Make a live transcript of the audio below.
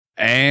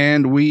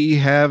And we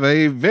have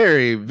a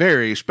very,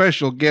 very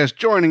special guest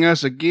joining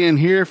us again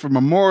here for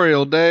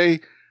Memorial Day.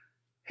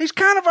 He's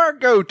kind of our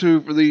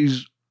go-to for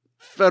these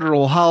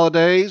federal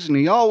holidays, and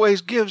he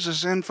always gives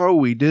us info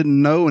we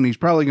didn't know, and he's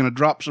probably going to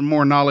drop some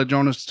more knowledge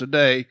on us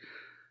today.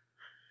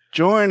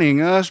 Joining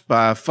us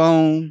by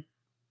phone,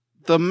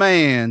 the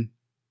man,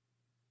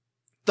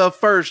 the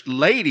First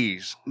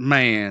Lady's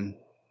man,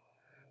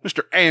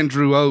 Mr.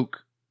 Andrew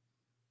Oak.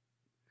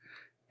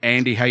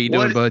 Andy, how you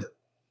doing, bud?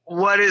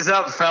 What is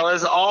up,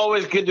 fellas?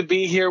 Always good to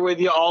be here with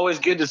you. Always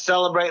good to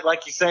celebrate,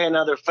 like you say,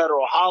 another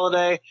federal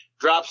holiday.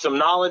 Drop some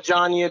knowledge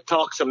on you,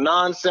 talk some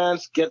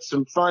nonsense, get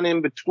some fun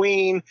in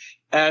between.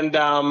 And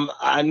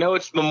I know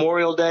it's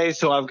Memorial Day,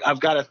 so I've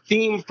got a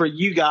theme for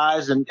you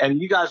guys,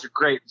 and you guys are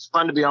great. It's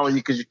fun to be on with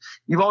you because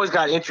you've always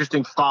got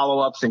interesting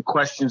follow-ups and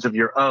questions of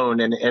your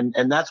own,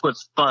 and that's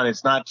what's fun.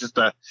 It's not just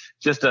a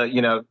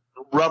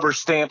rubber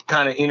stamp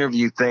kind of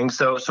interview thing.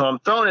 So I'm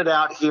throwing it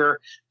out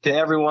here to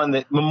everyone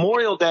that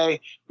Memorial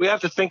Day, we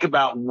have to think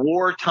about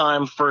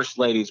wartime first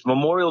ladies.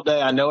 Memorial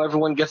Day, I know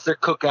everyone gets their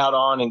cookout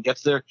on and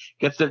gets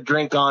their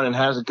drink on and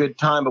has a good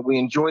time, but we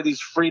enjoy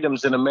these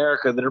freedoms in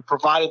America that are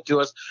provided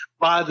to us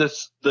by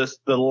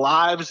the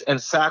lives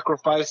and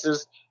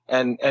sacrifices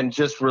and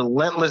just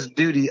relentless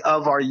duty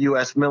of our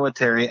U.S.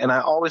 military. And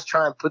I always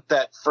try and put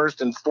that first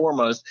and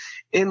foremost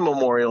in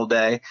Memorial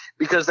Day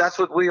because that's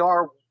what we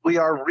are. We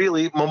are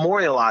really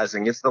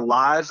memorializing. It's the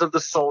lives of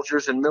the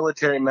soldiers and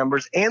military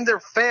members and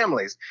their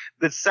families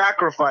that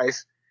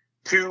sacrifice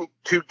to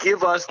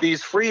give us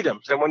these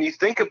freedoms. And when you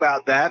think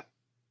about that,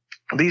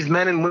 these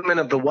men and women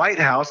of the White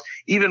House,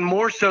 even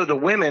more so the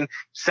women,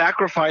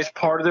 sacrifice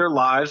part of their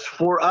lives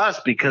for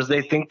us because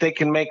they think they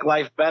can make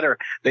life better.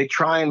 They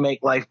try and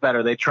make life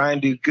better. They try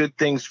and do good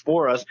things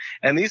for us.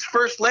 And these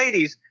first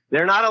ladies,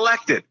 they're not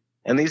elected.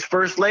 And these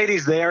first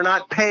ladies, they are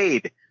not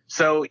paid.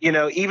 So,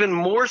 even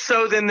more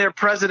so than their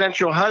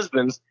presidential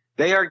husbands,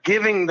 they are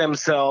giving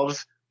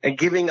themselves and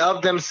giving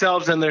of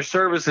themselves and their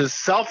services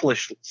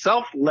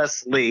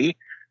selflessly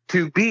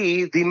to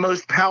be the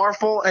most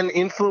powerful and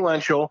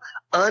influential,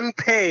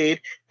 unpaid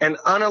and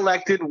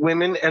unelected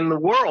women in the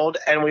world.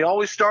 And we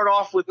always start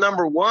off with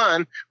number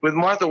one with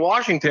Martha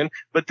Washington,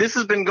 but this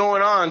has been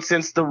going on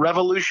since the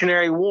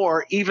Revolutionary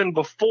War, even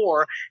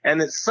before.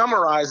 And it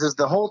summarizes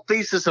the whole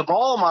thesis of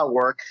all of my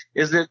work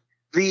is that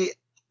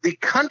the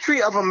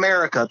country of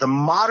America, the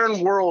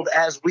modern world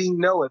as we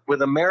know it,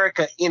 with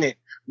America in it,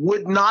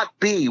 would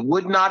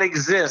not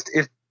exist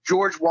if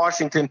George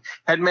Washington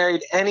had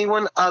married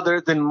anyone other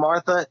than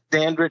Martha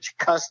Dandridge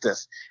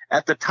Custis.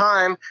 At the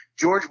time,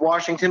 George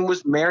Washington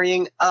was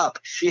marrying up.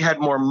 She had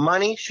more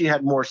money. She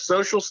had more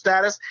social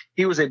status.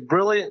 He was a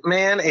brilliant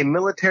man, a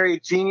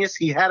military genius.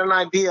 He had an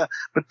idea.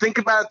 But think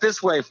about it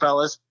this way,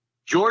 fellas.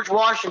 George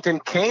Washington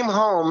came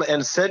home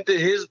and said to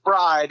his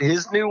bride,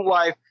 his new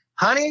wife,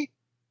 "Honey,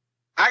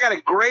 I got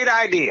a great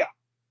idea.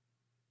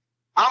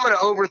 I'm going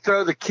to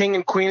overthrow the King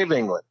and Queen of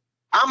England.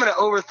 I'm going to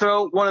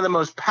overthrow one of the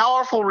most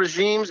powerful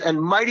regimes and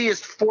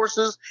mightiest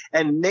forces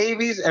and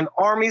navies and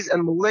armies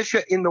and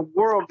militia in the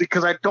world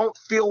because I don't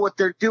feel what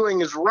they're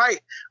doing is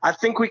right. I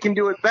think we can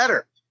do it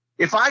better."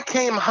 If I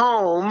came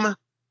home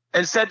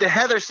and said to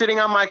Heather sitting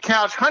on my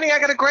couch, "Honey, I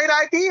got a great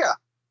idea.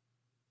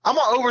 I'm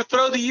going to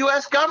overthrow the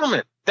U.S.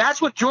 government."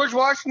 That's what George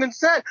Washington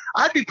said.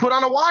 I'd be put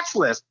on a watch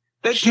list.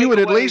 She would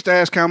at least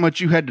ask how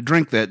much you had to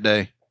drink that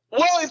day.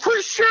 Well,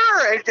 for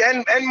sure.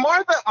 And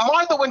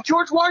Martha, when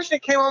George Washington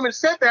came home and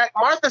said that,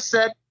 Martha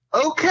said,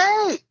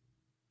 "Okay."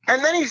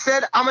 And then he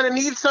said, "I'm going to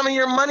need some of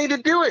your money to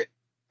do it."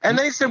 And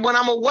then he said, "When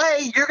I'm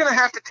away, you're going to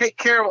have to take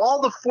care of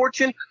all the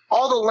fortune,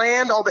 all the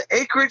land, all the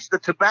acreage, the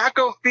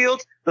tobacco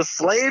fields, the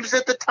slaves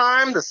at the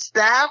time, the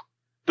staff,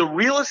 the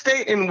real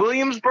estate in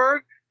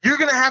Williamsburg. You're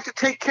going to have to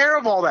take care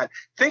of all that."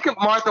 Think of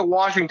Martha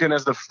Washington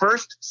as the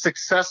first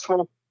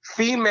successful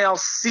female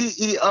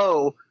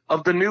CEO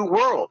of the new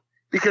world,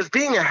 because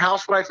being a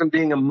housewife and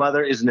being a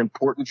mother is an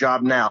important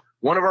job now.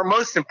 One of our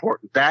most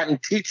important, that and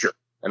teacher.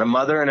 And a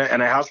mother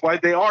and a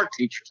housewife, they are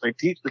teachers. They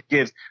teach the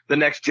kids the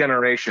next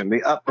generation,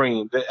 the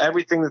upbringing,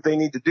 everything that they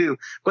need to do.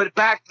 But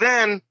back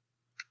then,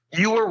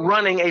 you were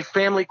running a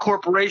family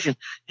corporation.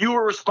 You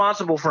were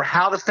responsible for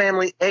how the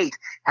family ate,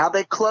 how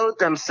they clothed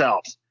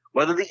themselves,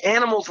 whether the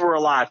animals were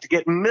alive to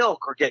get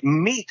milk or get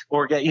meat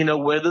or get,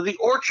 whether the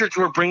orchards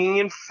were bringing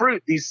in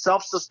fruit. These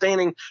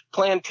self-sustaining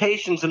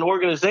plantations and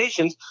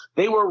organizations,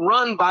 they were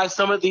run by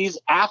some of these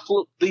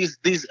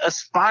these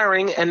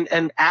aspiring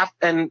and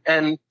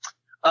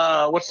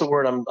what's the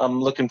word I'm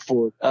looking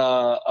for?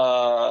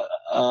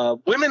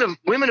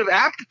 Women of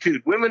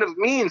aptitude, women of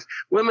means,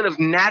 women of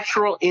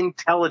natural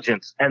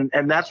intelligence.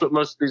 And that's what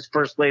most of these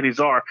first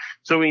ladies are.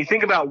 So when you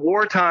think about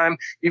wartime,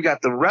 you've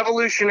got the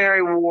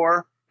Revolutionary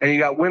War, and you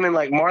got women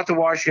like Martha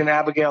Washington,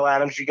 Abigail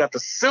Adams. You got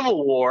the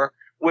Civil War,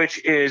 which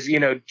is,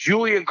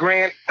 Julia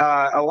Grant,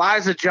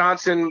 Eliza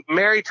Johnson,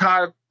 Mary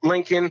Todd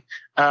Lincoln,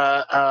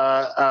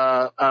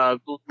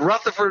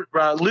 Rutherford,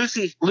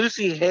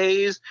 Lucy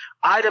Hayes,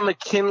 Ida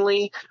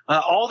McKinley,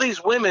 all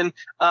these women.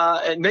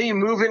 And then you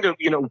move into,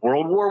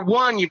 World War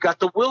I. You've got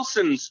the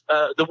Wilsons,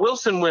 the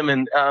Wilson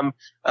women.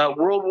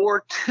 World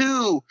War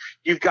II.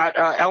 You've got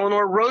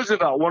Eleanor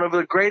Roosevelt, one of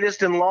the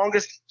greatest and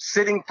longest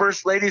sitting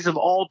first ladies of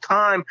all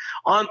time,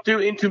 on through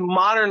into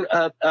modern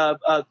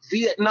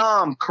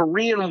Vietnam,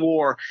 Korean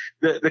War,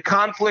 the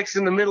conflicts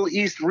in the Middle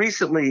East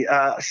recently,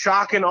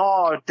 shock and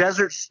awe,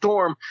 Desert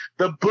Storm,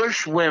 the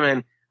Bush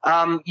women.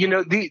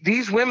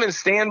 These women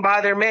stand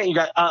by their man. You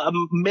got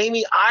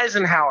Mamie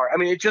Eisenhower. I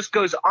mean, it just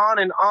goes on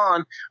and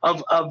on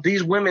of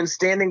these women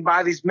standing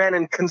by these men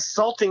and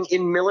consulting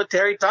in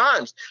military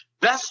times.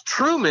 Bess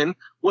Truman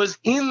was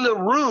in the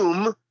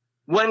room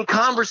when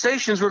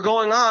conversations were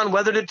going on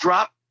whether to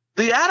drop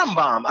the atom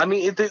bomb. I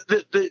mean,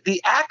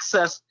 the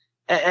access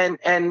and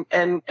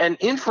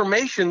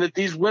information that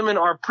these women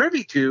are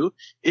privy to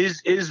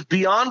is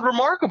beyond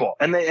remarkable,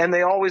 and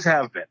they always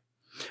have been.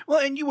 Well,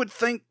 and you would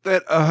think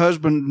that a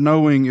husband,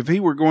 knowing if he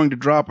were going to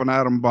drop an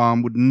atom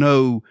bomb, would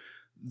know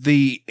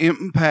the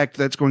impact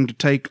that's going to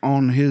take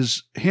on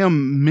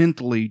him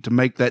mentally to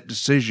make that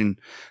decision,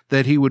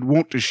 that he would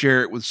want to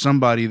share it with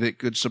somebody that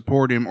could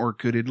support him or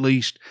could at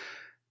least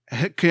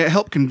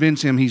help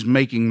convince him he's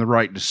making the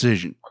right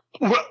decision.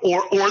 Or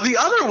the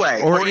other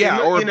way. Or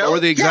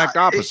the exact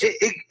opposite.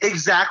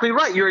 Exactly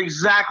right. You're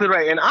exactly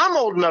right. And I'm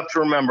old enough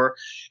to remember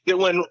that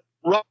when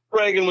Ronald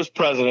Reagan was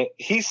president,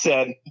 he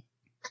said,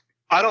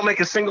 I don't make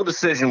a single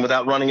decision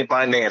without running it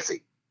by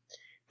Nancy.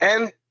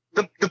 And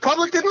the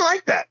public didn't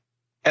like that.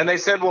 And they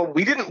said, well,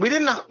 we didn't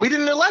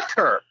elect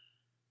her.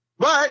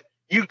 But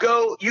you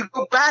go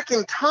back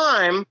in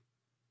time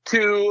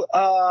to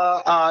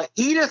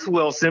Edith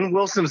Wilson,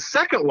 Wilson's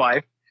second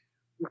wife,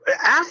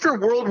 after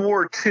World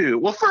War II.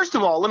 Well, first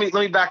of all, let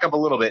me back up a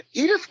little bit.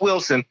 Edith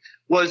Wilson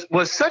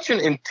was such an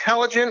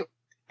intelligent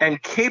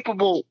and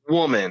capable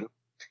woman.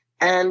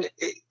 And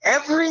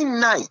every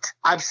night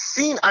I've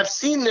seen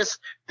this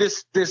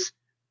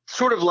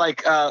sort of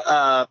like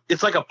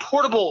it's like a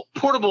portable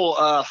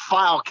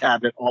file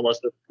cabinet,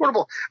 almost a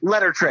portable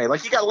letter tray.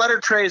 Like you got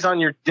letter trays on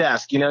your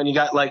desk, and you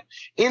got like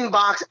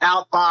inbox,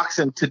 outbox,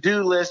 and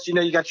to-do list. You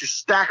got your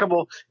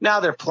stackable.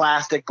 Now they're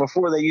plastic.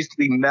 Before they used to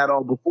be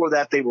metal. Before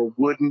that they were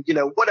wooden.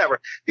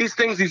 Whatever. These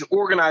things, these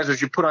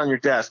organizers you put on your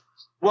desk.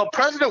 Well,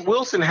 President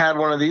Wilson had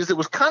one of these that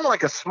was kind of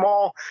like a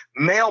small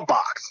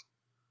mailbox.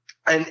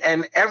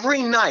 And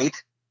every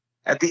night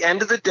at the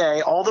end of the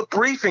day, all the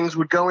briefings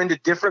would go into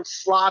different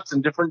slots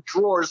and different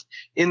drawers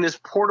in this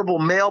portable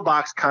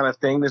mailbox kind of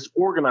thing, this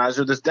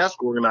organizer, this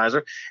desk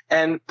organizer.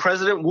 And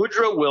President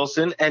Woodrow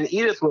Wilson and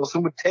Edith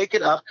Wilson would take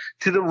it up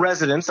to the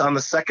residence on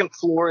the second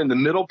floor in the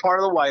middle part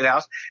of the White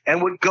House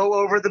and would go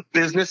over the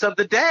business of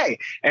the day.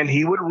 And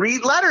he would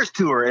read letters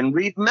to her and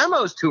read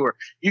memos to her.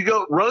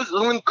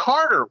 Rosalind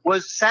Carter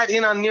sat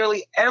in on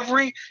nearly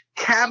every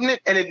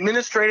cabinet and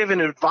administrative and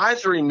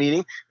advisory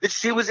meeting that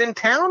she was in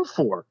town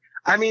for.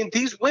 I mean,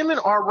 these women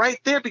are right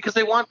there because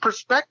they want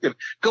perspective.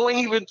 Going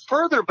even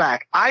further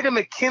back, Ida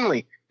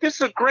McKinley.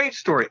 This is a great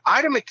story.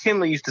 Ida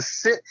McKinley used to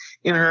sit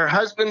in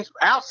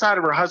outside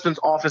of her husband's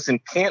office in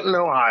Canton,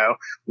 Ohio,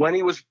 when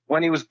he was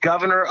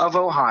governor of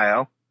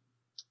Ohio.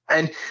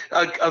 And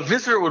a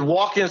visitor would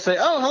walk in and say,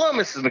 "Oh, hello,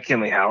 Mrs.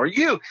 McKinley. How are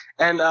you?"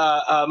 And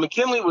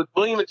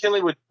William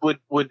McKinley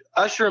would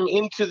usher him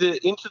into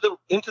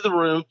the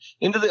room,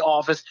 into the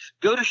office,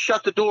 go to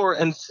shut the door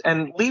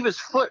and leave his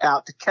foot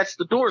out to catch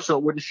the door so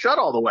it wouldn't shut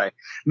all the way.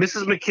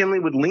 Mrs. McKinley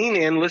would lean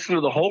in, listen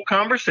to the whole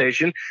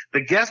conversation.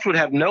 The guest would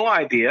have no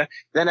idea.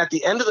 Then at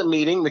the end of the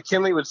meeting,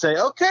 McKinley would say,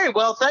 "Okay,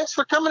 well, thanks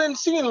for coming and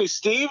seeing me,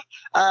 Steve.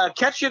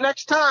 Catch you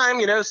next time.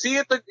 See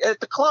you at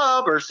the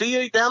club, or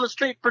see you down the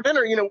street for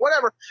dinner.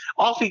 Whatever."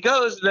 Off he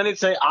goes, and then he'd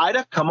say,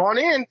 "Ida, come on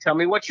in. Tell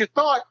me what you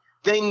thought."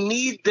 They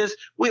need this.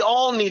 We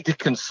all need to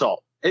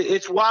consult.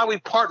 It's why we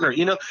partner.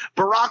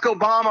 Barack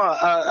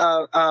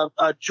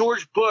Obama,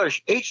 George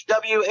Bush,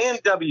 H.W. and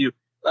W,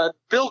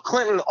 Bill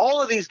Clinton, all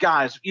of these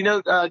guys,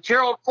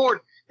 Gerald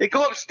Ford, they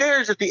go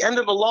upstairs at the end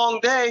of a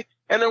long day,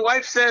 and their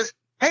wife says,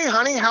 "Hey,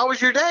 honey, how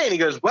was your day?" And he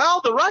goes, "Well,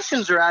 the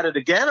Russians are at it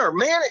again," or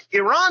 "Man,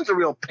 Iran's a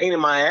real pain in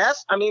my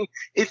ass." I mean,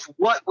 it's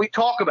what we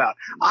talk about.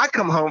 I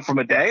come home from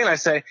a day and I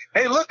say,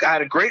 "Hey, look, I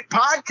had a great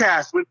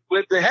podcast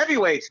with the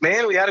heavyweights,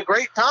 man. We had a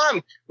great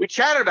time. We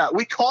chatted about it."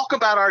 We talk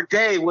about our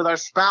day with our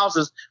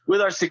spouses,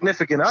 with our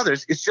significant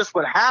others. It's just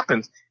what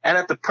happens. And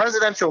at the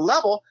presidential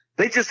level,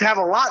 they just have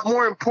a lot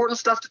more important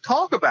stuff to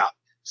talk about.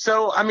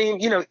 So, I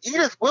mean,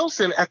 Edith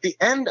Wilson, at the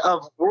end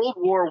of World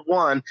War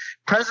I,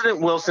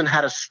 President Wilson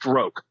had a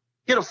stroke.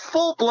 He had a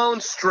full-blown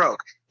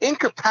stroke,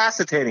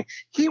 incapacitating.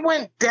 He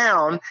went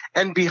down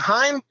and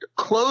behind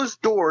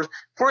closed doors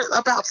for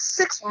about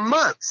 6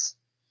 months.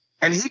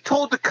 And he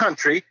told the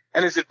country,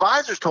 and his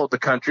advisors told the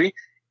country,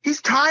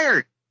 he's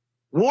tired.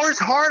 War's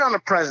hard on a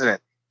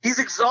president. He's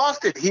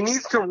exhausted. He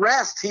needs to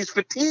rest. He's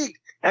fatigued.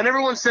 And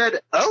everyone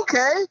said,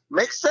 "Okay,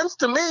 makes sense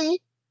to me."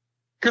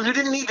 because we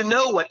didn't need to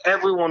know what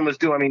everyone was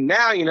doing. I mean,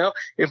 now,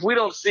 if we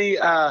don't see,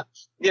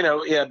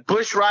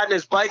 Bush riding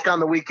his bike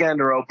on the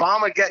weekend, or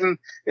Obama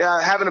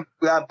having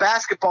a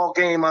basketball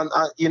game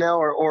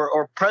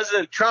or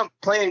President Trump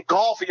playing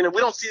golf, we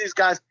don't see these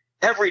guys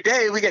every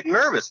day. We get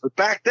nervous. But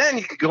back then,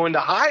 you could go into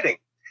hiding.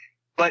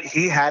 But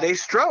he had a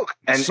stroke.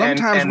 And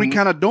sometimes we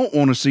kind of don't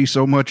want to see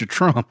so much of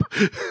Trump.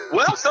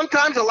 Well,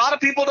 sometimes a lot of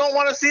people don't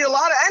want to see a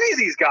lot of any of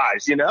these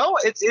guys.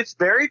 It's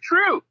very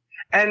true.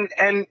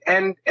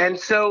 And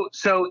so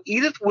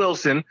Edith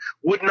Wilson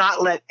would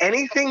not let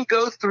anything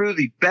go through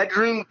the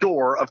bedroom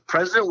door of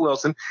President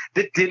Wilson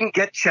that didn't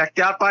get checked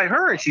out by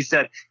her. And she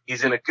said,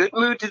 he's in a good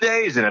mood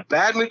today. He's in a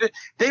bad mood today.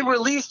 They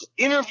released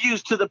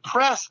interviews to the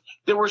press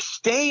that were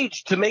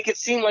staged to make it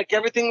seem like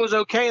everything was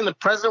okay. And the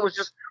president was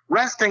just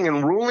resting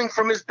and ruling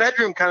from his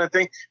bedroom kind of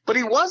thing. But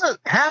he wasn't.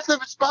 Half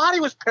of his body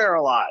was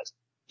paralyzed.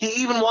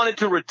 He even wanted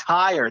to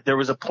retire. There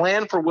was a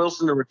plan for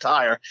Wilson to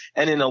retire.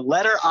 And in a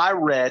letter I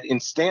read in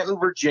Stanton,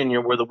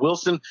 Virginia, where the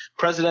Wilson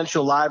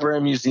Presidential Library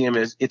and Museum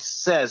is, it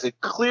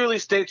clearly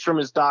states from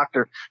his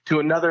doctor to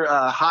another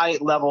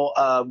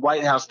high-level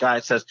White House guy,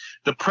 it says,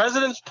 the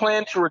president's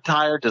plan to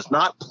retire does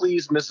not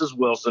please Mrs.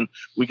 Wilson.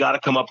 We got to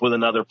come up with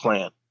another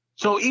plan.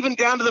 So even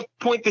down to the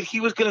point that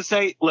he was going to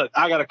say, look,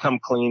 I got to come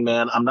clean,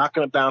 man. I'm not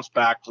going to bounce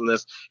back from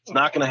this. It's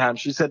not going to happen.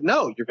 She said,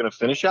 no, you're going to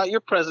finish out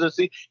your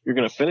presidency. You're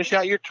going to finish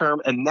out your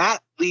term. And that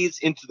leads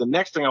into the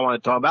next thing I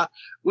want to talk about,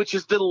 which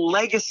is the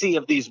legacy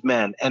of these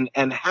men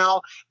and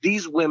how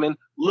these women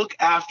look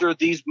after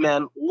these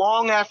men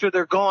long after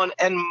they're gone.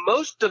 And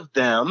most of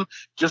them,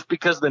 just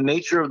because of the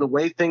nature of the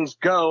way things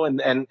go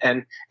and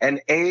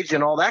age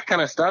and all that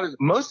kind of stuff,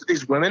 most of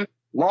these women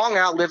long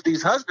outlive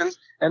these husbands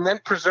and then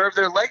preserve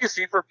their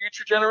legacy for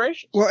future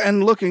generations. Well,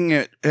 and looking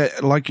at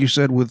like you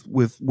said,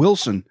 with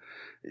Wilson,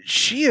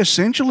 she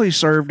essentially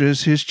served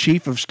as his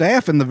chief of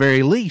staff in the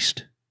very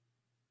least.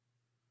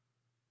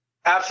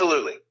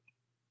 Absolutely.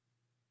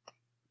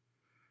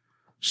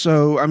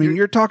 So, I mean,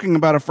 you're talking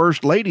about a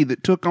first lady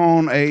that took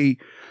on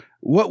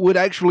what would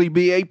actually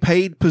be a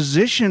paid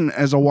position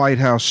as a White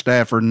House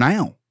staffer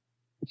now.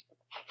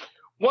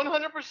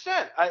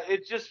 100%.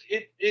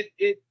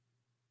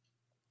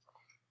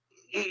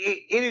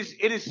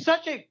 It is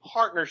such a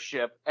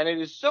partnership, and it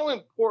is so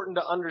important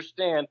to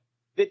understand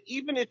that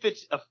even if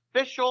it's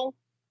official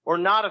or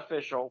not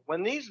official,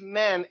 when these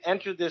men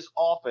enter this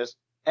office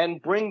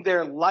and bring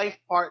their life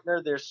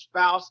partner, their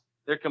spouse,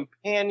 their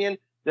companion,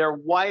 their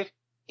wife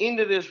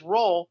into this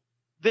role,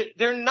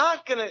 they're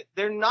not gonna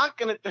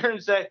turn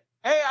and say,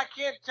 "Hey, I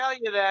can't tell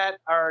you that,"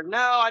 or "No,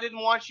 I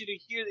didn't want you to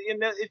hear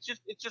that." It's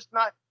just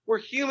not. We're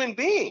human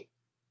beings.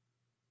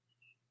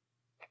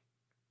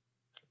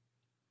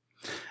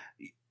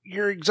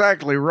 You're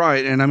exactly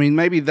right. And I mean,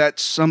 maybe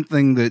that's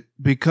something that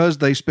because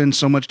they spend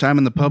so much time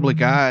in the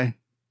public eye,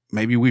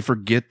 maybe we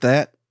forget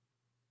that.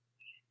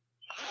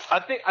 I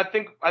think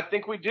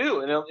we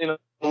do in a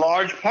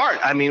large part.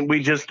 I mean,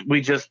 we think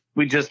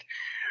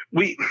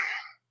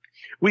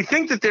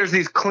that there's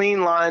these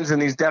clean lines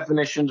and these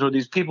definitions, or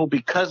these people,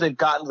 because they've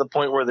gotten to the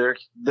point where they're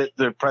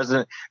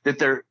president,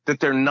 that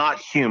they're not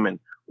human,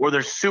 or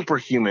they're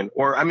superhuman,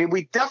 or, I mean,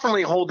 we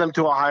definitely hold them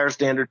to a higher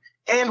standard,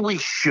 and we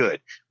should.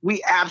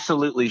 We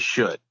absolutely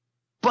should.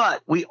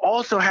 But we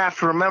also have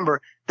to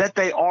remember that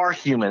they are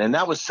human. And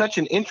that was such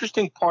an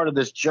interesting part of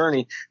this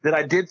journey that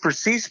I did for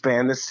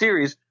C-SPAN, this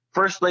series,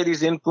 First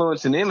Lady's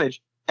Influence and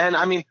Image. And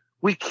I mean,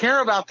 we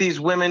care about these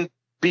women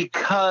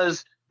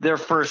because they're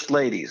first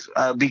ladies,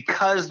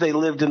 because they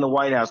lived in the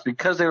White House,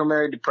 because they were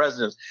married to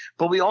presidents.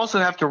 But we also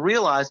have to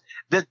realize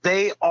that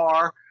they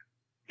are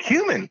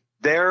human.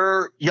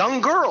 They're young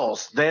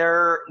girls,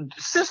 they're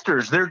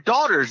sisters, their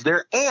daughters,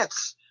 their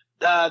aunts,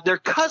 their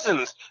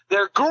cousins,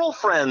 their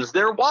girlfriends,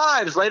 their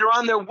wives, later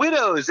on their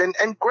widows and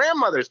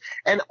grandmothers,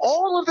 and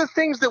all of the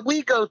things that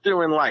we go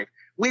through in life.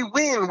 We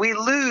win, we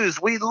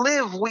lose, we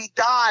live, we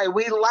die,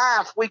 we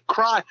laugh, we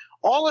cry.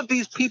 All of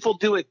these people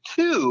do it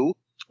too.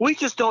 We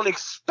just don't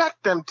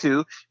expect them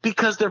to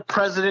because they're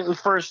president and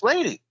first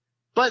lady.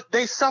 But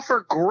they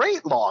suffer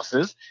great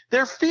losses.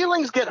 Their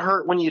feelings get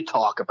hurt when you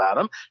talk about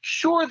them.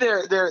 Sure,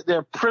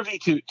 they're privy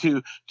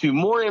to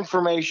more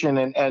information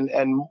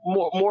and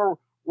more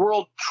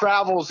world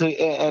travels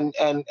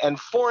and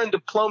foreign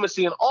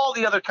diplomacy and all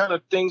the other kind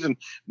of things and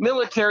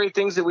military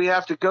things that we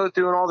have to go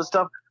through and all this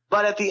stuff.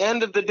 But at the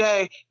end of the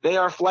day, they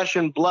are flesh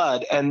and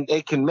blood, and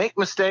they can make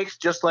mistakes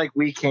just like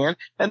we can,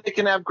 and they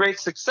can have great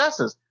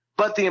successes.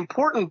 But the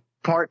important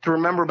part to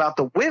remember about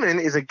the women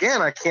is,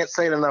 again, I can't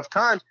say it enough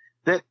times,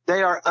 that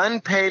they are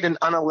unpaid and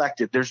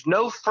unelected. There's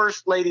no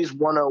First Ladies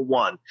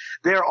 101.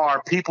 There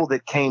are people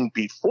that came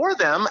before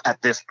them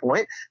at this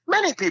point,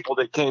 many people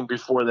that came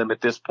before them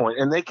at this point,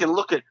 and they can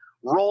look at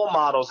role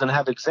models and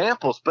have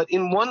examples. But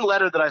in one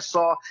letter that I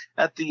saw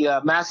at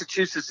the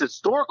Massachusetts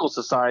Historical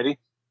Society,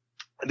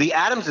 the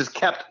Adamses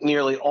kept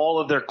nearly all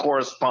of their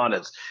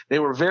correspondence. They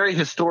were very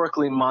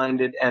historically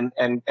minded and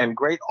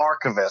great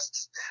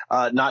archivists,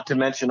 not to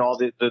mention all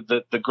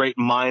the great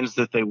minds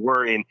that they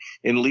were in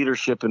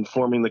leadership and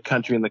forming the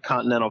country and the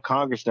Continental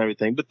Congress and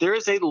everything. But there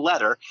is a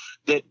letter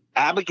that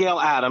Abigail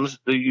Adams,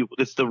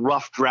 it's the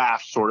rough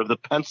draft, sort of the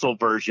pencil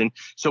version,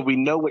 so we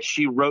know what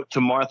she wrote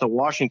to Martha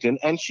Washington,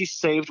 and she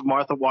saved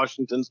Martha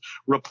Washington's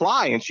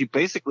reply. And she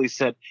basically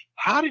said,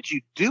 how did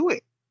you do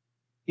it?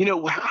 You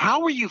know,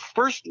 how were you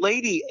first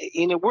lady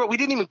in a world? We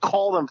didn't even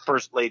call them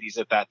first ladies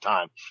at that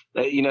time.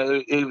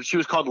 She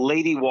was called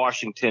Lady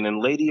Washington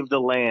and Lady of the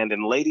Land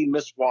and Lady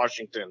Miss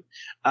Washington.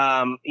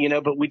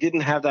 But we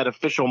didn't have that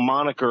official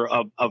moniker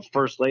of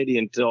first lady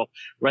until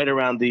right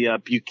around the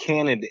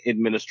Buchanan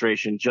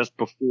administration, just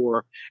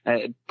before,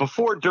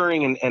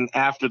 during, and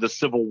after the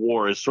Civil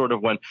War is sort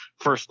of when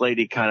first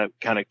lady kind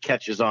of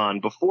catches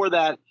on. Before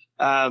that,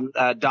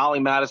 Dolly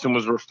Madison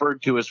was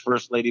referred to as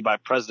First Lady by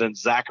President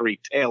Zachary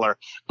Taylor,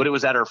 but it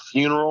was at her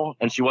funeral,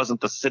 and she wasn't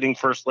the sitting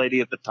First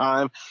Lady at the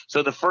time.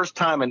 So the first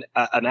time an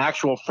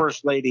actual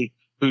First Lady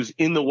who's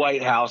in the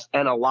White House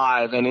and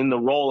alive and in the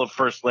role of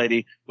First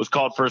Lady was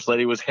called First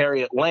Lady was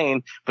Harriet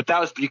Lane, but that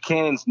was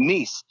Buchanan's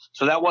niece,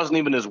 so that wasn't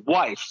even his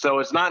wife. So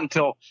it's not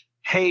until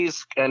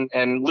Hayes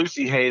and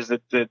Lucy Hayes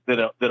that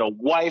a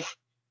wife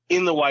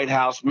in the White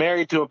House,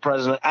 married to a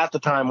president at the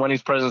time when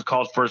he's president, is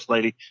called First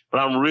Lady. But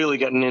I'm really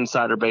getting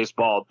insider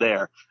baseball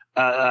there.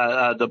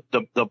 The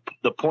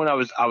point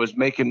I was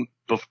making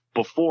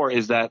before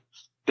is that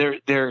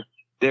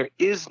there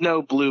is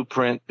no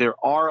blueprint. There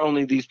are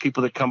only these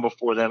people that come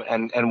before them.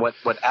 And what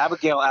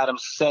Abigail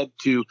Adams said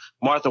to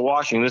Martha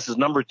Washington, this is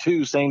number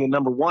two, saying that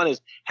number one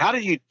is, how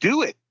did you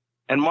do it?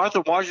 And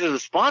Martha Washington's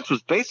response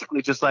was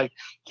basically just like,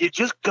 you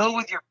just go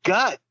with your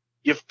gut.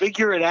 You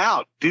figure it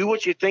out. Do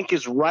what you think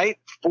is right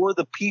for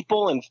the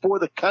people and for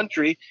the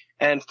country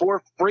and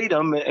for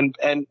freedom, and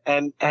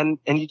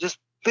you just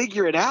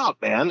figure it out,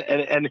 man.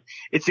 And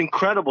it's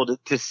incredible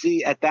to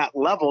see at that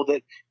level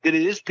that it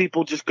is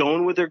people just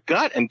going with their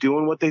gut and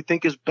doing what they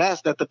think is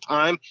best at the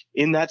time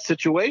in that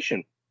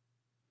situation.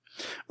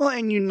 Well,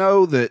 and you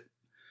know that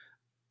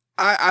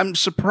I'm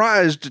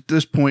surprised at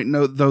this point,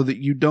 though, that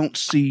you don't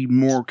see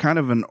more kind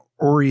of an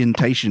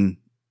orientation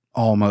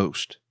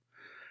almost.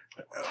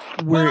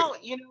 Well,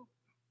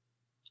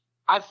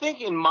 I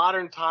think in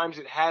modern times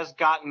it has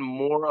gotten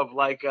more of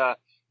like there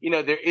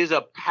is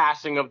a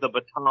passing of the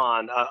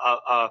baton,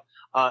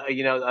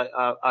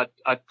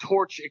 a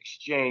torch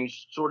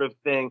exchange sort of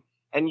thing,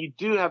 and you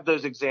do have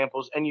those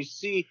examples. And you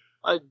see,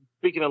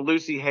 speaking of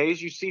Lucy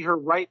Hayes, you see her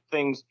write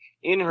things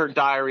in her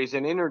diaries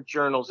and in her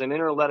journals and in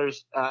her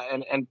letters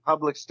and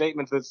public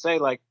statements that say,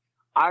 like,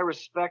 I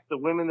respect the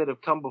women that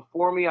have come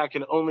before me. I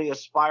can only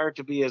aspire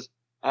to be as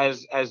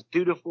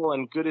dutiful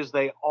and good as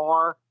they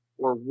are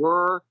or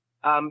were.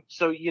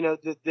 So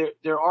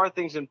there are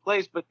things in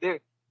place, but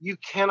you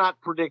cannot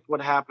predict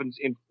what happens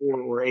in 4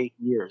 or 8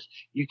 years.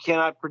 You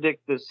cannot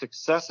predict the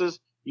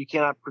successes. You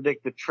cannot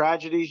predict the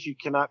tragedies. You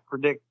cannot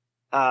predict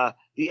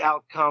the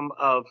outcome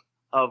of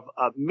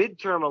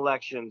midterm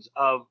elections,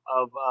 of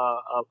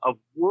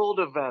world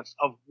events,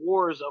 of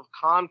wars, of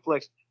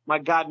conflicts. My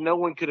God, no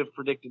one could have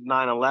predicted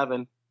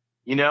 9/11.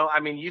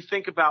 You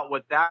think about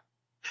what that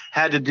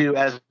had to do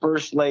as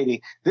First Lady.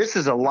 This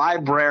is a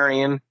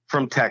librarian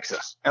from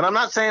Texas. And I'm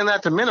not saying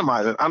that to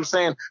minimize it. I'm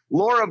saying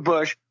Laura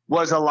Bush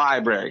was a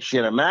library. She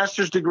had a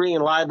master's degree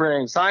in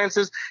library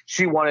sciences.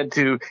 She wanted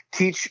to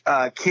teach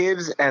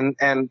kids and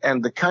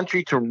the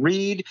country to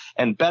read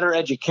and better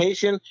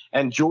education.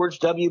 And George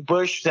W.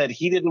 Bush said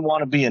he didn't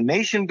want to be a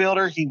nation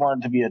builder. He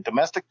wanted to be a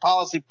domestic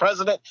policy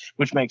president,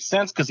 which makes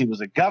sense because he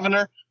was a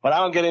governor. But I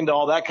don't get into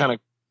all that kind of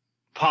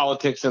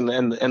politics and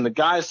the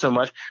guys so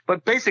much,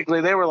 but basically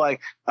they were like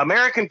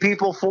American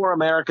people for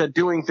America,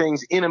 doing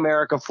things in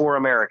America for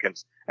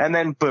Americans. And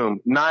then boom,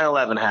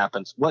 9/11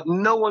 happens, what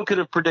no one could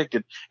have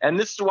predicted. And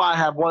this is why I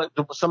have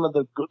some of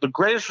the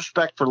greatest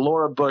respect for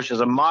Laura Bush as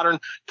a modern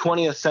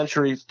 20th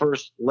century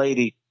First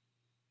Lady,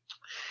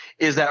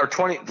 is that, or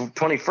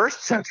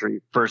 21st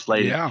century First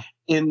Lady, yeah.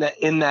 in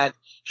that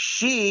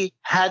she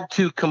had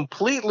to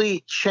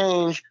completely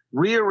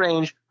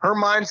rearrange her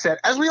mindset,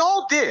 as we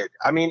all did.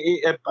 I mean,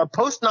 a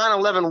post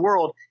 9/11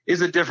 world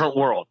is a different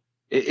world.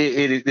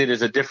 It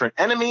is a different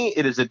enemy.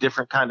 It is a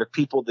different kind of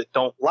people that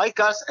don't like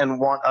us and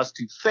want us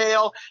to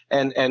fail,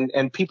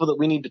 and people that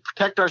we need to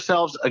protect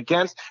ourselves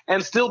against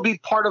and still be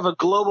part of a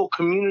global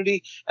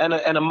community and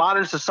a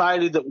modern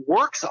society that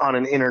works on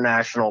an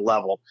international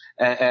level.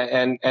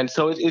 And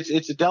so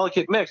it's a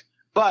delicate mix.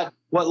 But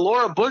what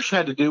Laura Bush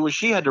had to do was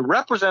she had to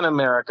represent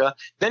America.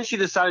 Then she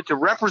decided to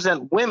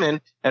represent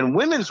women and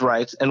women's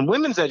rights and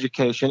women's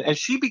education. And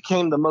she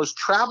became the most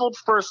traveled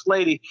First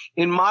Lady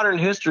in modern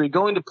history,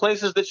 going to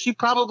places that she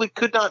probably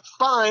could not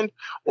find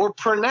or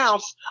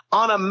pronounce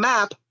on a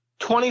map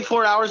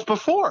 24 hours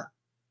before.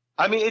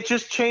 I mean, it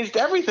just changed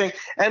everything.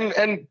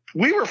 And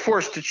we were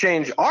forced to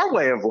change our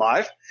way of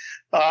life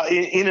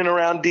in and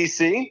around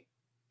D.C.,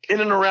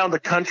 in and around the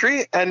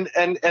country and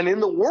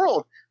in the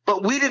world.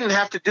 But we didn't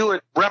have to do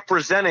it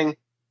representing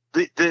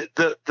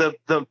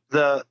the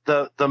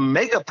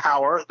mega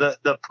power,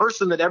 the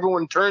person that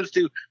everyone turns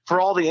to for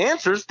all the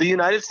answers, the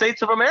United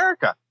States of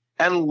America.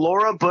 And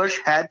Laura Bush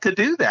had to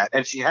do that,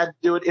 and she had to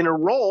do it in a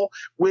role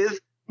with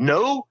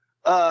no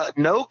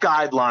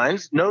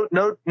guidelines,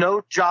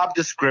 no job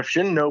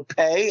description, no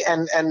pay,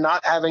 and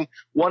not having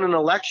won an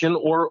election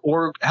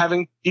or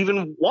having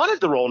even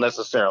wanted the role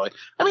necessarily.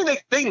 I mean,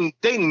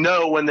 they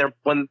know when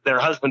their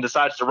husband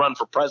decides to run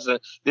for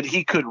president that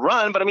he could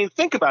run, but I mean,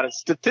 think about it.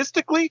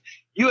 Statistically,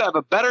 you have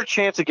a better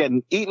chance of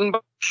getting eaten by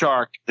a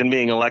shark than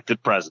being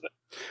elected president.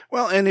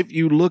 Well, and if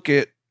you look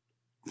at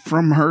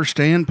from her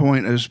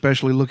standpoint,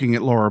 especially looking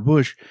at Laura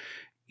Bush,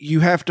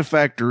 you have to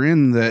factor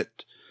in that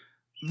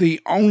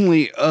the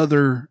only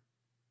other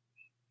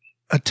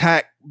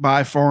attack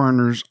by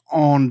foreigners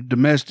on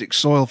domestic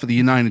soil for the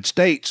United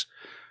States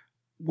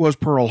was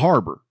Pearl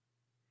Harbor.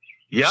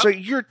 Yeah. So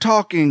you're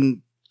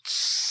talking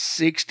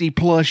 60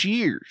 plus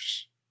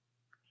years.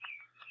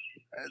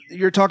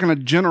 You're talking a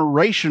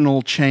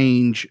generational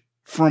change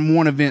from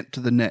one event to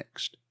the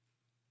next.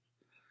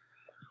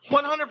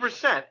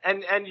 100%.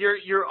 And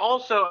you're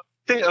also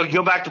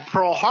go back to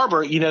Pearl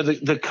Harbor. You know,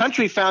 the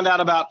country found out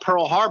about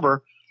Pearl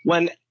Harbor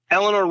when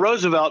Eleanor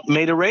Roosevelt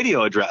made a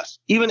radio address.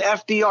 Even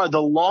FDR,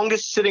 the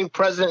longest sitting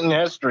president in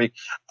history,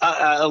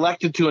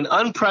 elected to an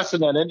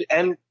unprecedented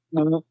and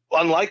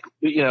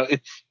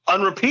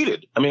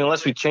unrepeated. I mean,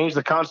 unless we change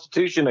the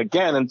Constitution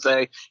again and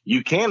say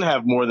you can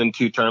have more than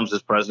 2 terms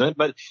as president,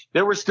 but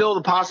there was still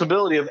the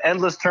possibility of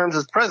endless terms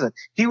as president.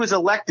 He was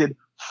elected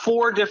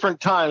 4 different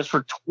times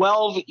for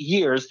 12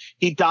 years.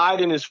 He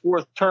died in his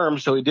 4th term,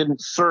 so he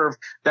didn't serve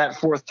that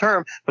 4th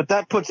term. But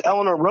that puts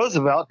Eleanor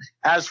Roosevelt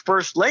as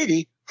first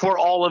lady for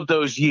all of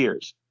those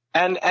years.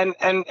 And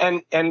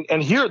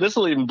here, this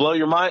will even blow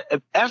your mind.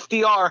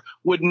 FDR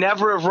would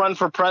never have run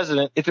for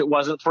president if it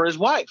wasn't for his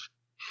wife.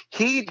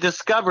 He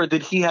discovered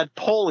that he had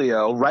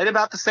polio right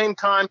about the same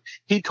time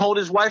he told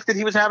his wife that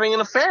he was having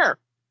an affair.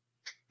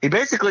 He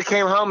basically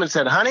came home and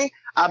said, honey,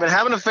 I've been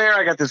having an affair.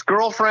 I got this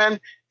girlfriend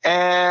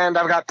and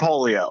I've got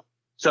polio.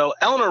 So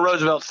Eleanor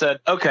Roosevelt said,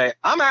 okay,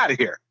 I'm out of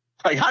here.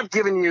 Like, I've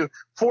given you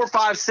 4,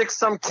 5, 6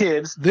 some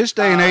kids. This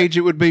day and age,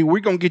 it would be, we're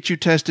going to get you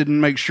tested and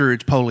make sure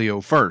it's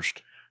polio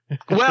first.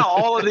 Well,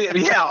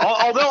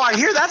 although I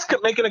hear that's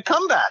making a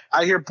comeback.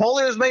 I hear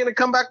polio is making a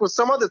comeback with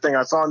some other thing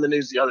I saw in the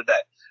news the other day.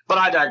 But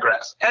I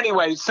digress.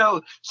 Anyway,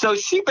 so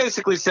she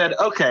basically said,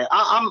 okay,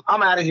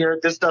 I'm out of here.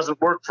 This doesn't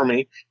work for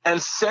me.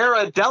 And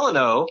Sarah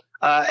Delano,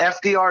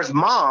 FDR's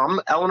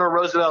mom, Eleanor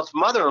Roosevelt's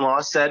mother-in-law,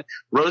 said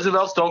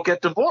Roosevelts don't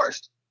get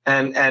divorced.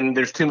 And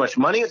there's too much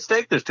money at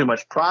stake. There's too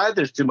much pride.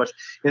 There's too much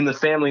in the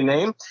family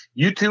name.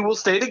 You two will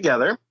stay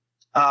together.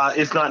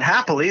 If not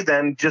happily,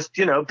 then just,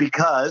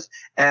 because.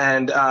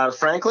 And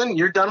Franklin,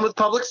 you're done with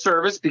public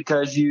service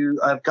because you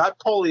have got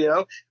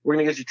polio. We're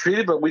going to get you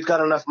treated, but we've got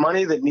enough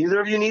money that neither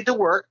of you need to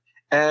work.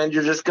 And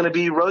you're just going to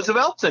be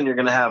Roosevelts, and you're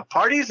going to have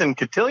parties and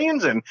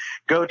cotillions and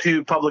go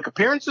to public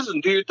appearances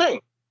and do your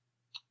thing.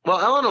 Well,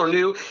 Eleanor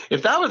knew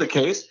if that were the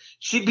case,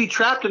 she'd be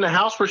trapped in a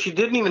house where she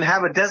didn't even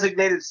have a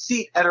designated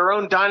seat at her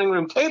own dining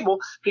room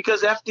table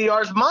because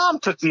FDR's mom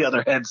took the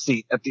other head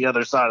seat at the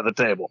other side of the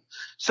table.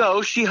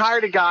 So she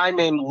hired a guy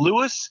named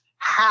Lewis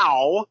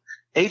Howe,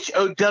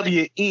 Howe.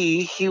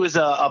 He was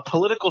a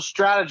political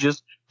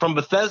strategist from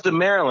Bethesda,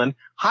 Maryland,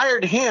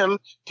 hired him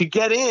to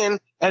get in.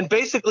 And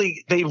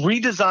basically, they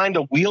redesigned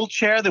a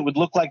wheelchair that would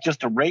look like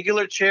just a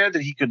regular chair,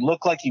 that he could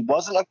look like he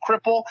wasn't a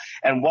cripple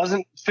and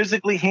wasn't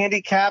physically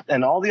handicapped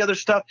and all the other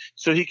stuff.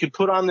 So he could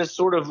put on this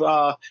sort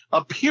of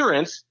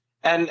appearance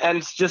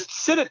and just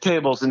sit at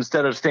tables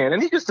instead of stand.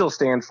 And he could still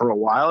stand for a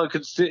while. It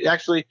could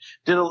actually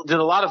did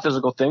a lot of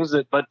physical things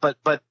but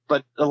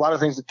a lot of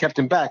things that kept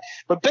him back.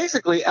 But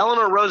basically,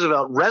 Eleanor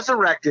Roosevelt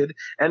resurrected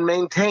and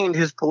maintained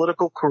his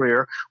political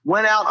career,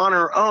 went out on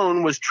her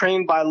own, was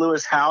trained by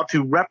Lewis Howe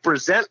to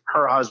represent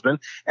her husband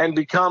and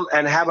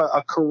have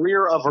a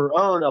career of her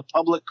own, a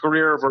public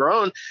career of her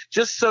own,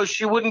 just so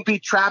she wouldn't be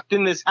trapped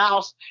in this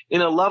house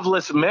in a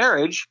loveless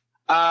marriage.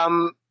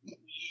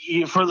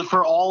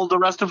 For all the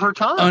rest of her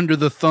time. Under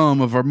the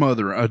thumb of her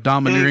mother, a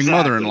domineering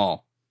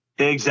mother-in-law.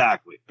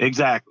 Exactly.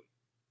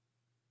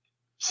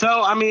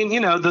 So, I mean,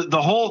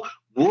 the whole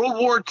World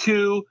War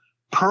II,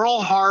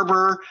 Pearl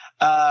Harbor,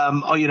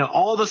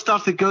 all the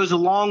stuff that goes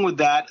along with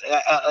that,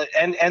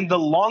 and the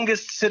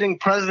longest sitting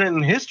president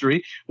in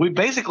history, we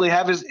basically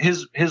have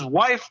his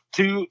wife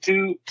to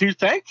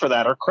thank for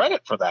that or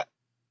credit for that.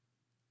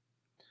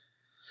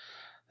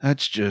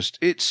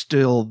 It's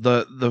still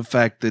the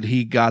fact that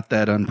he got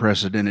that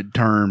unprecedented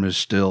term is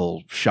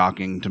still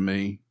shocking to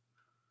me.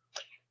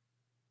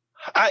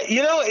 I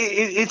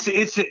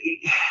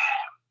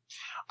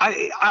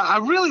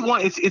really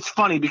want, it's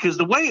funny because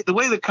the way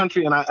the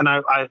country, and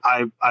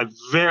I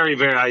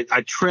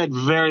tread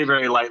very,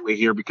 very lightly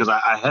here because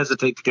I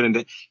hesitate to get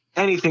into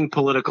anything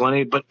political,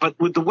 but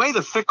with the way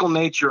the fickle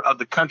nature of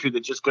the country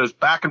that just goes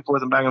back and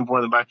forth and back and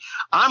forth and back,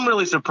 I'm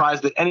really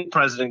surprised that any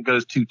president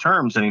goes 2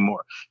 terms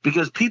anymore,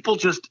 because people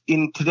just,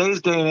 in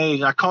today's day and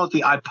age, I call it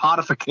the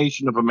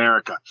iPodification of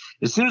America.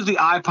 As soon as the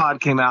iPod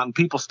came out and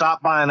people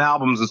stopped buying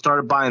albums and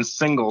started buying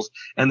singles,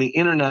 and the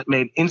internet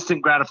made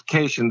instant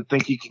gratification to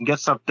think you can get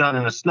stuff done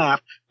in a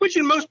snap, which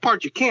in most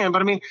part you can,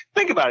 but I mean,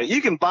 think about it.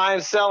 You can buy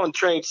and sell and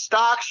trade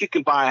stocks. You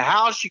can buy a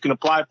house. You can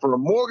apply for a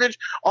mortgage,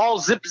 all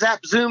zip,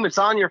 zap, zoom. It's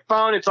on your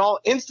phone. It's all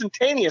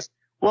instantaneous.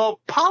 Well,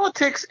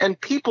 politics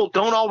and people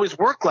don't always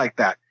work like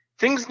that.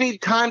 Things need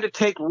time to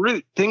take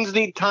root. Things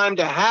need time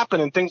to happen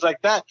and things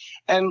like that.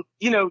 And,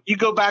 you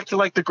go back to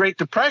like the Great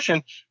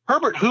Depression,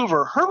 Herbert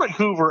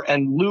Hoover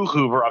and Lou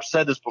Hoover, I've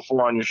said this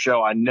before on your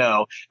show, I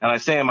know, and I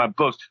say in my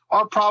books,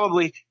 are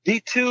probably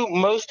the 2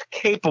 most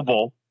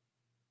capable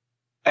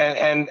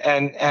and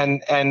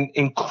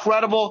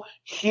incredible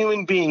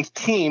human beings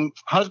team,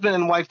 husband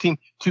and wife team,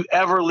 to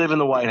ever live in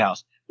the White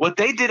House. What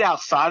they did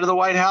outside of the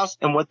White House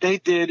and what they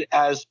did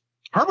as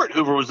Herbert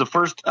Hoover was the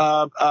first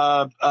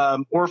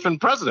orphan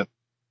president.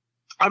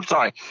 I'm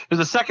sorry, it was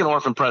the second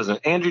orphan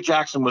president. Andrew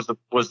Jackson was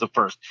the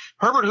first.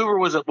 Herbert Hoover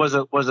was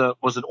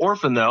an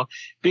orphan, though,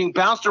 being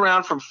bounced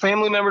around from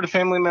family member to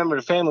family member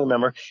to family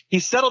member. He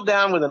settled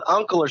down with an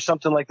uncle or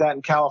something like that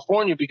in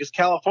California, because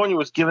California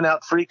was giving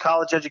out free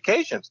college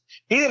educations.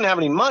 He didn't have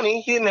any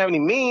money, he didn't have any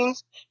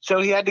means, so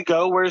he had to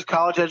go where his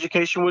college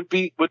education would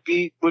be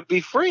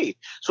free.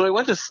 So he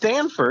went to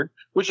Stanford,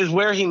 which is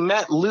where he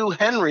met Lou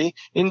Henry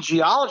in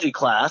geology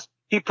class.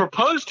 He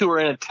proposed to her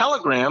in a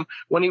telegram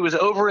when he was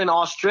over in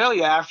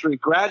Australia after he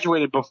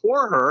graduated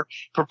before her,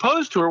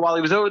 proposed to her while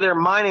he was over there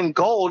mining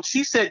gold.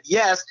 She said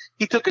yes.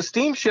 He took a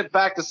steamship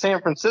back to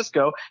San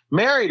Francisco,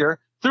 married her,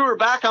 threw her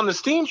back on the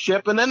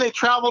steamship, and then they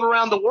traveled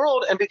around the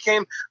world and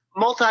became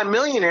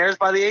multimillionaires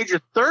by the age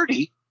of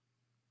 30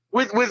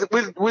 with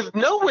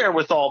no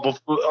wherewithal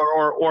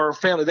or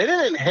family. They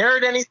didn't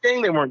inherit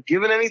anything. They weren't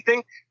given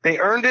anything. They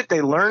earned it.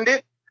 They learned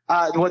it.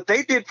 What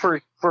they did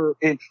for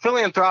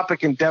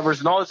philanthropic endeavors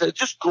and all this,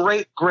 just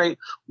great,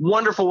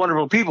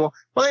 wonderful people.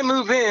 Well, they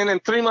move in,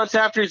 and 3 months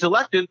after he's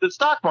elected, the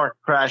stock market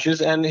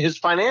crashes and his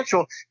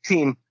financial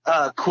team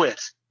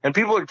quits. And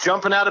people are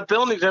jumping out of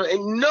buildings.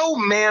 And no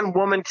man,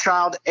 woman,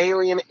 child,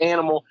 alien,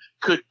 animal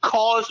could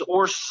cause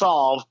or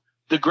solve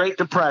the Great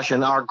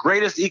Depression, our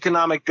greatest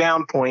economic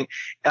down point,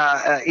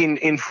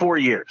 in 4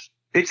 years.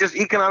 It's just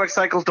economic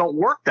cycles don't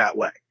work that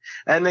way.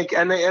 And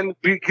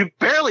you could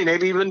barely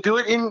maybe even do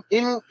it in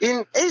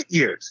 8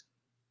 years.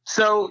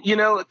 So, you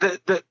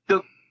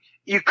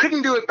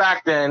couldn't do it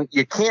back then.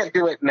 You can't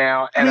do it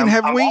now. And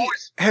I mean,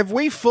 have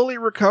we fully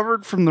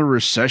recovered from the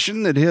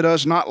recession that hit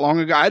us not long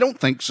ago? I don't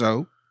think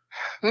so.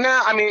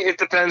 No, I mean, it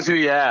depends who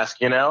you ask,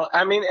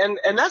 I mean,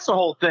 and that's the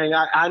whole thing.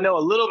 I know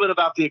a little bit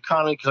about the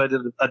economy because I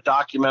did a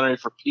documentary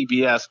for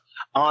PBS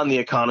on the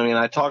economy, and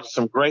I talked to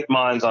some great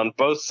minds on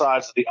both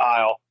sides of the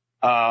aisle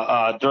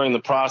during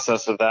the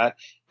process of that.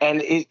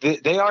 And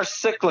they are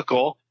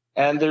cyclical,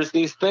 and there's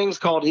these things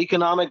called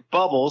economic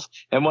bubbles.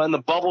 And when the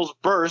bubbles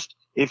burst,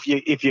 if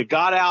you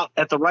got out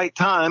at the right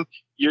time,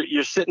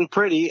 you're sitting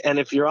pretty. And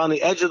if you're on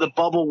the edge of the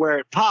bubble where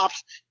it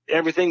pops,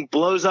 everything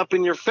blows up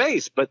in your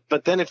face. But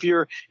then if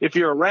you're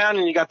around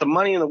and you got the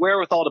money and the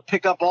wherewithal to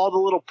pick up all the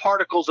little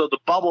particles of the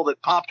bubble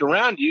that popped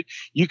around you,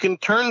 you can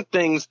turn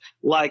things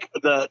like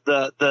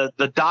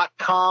the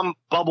 .com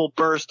bubble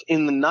burst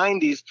in the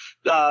 90s.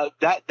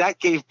 That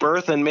gave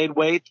birth and made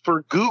way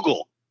for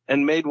Google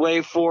and made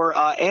way for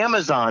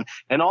Amazon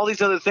and all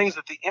these other things,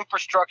 that the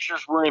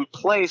infrastructures were in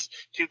place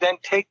to then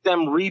take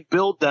them,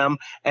 rebuild them,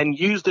 and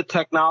use the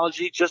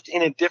technology just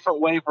in a different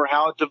way for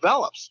how it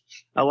develops.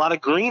 A lot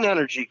of green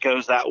energy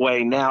goes that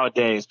way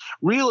nowadays.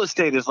 Real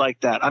estate is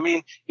like that. I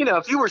mean,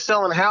 if you were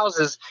selling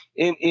houses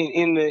in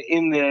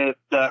the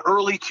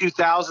early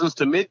 2000s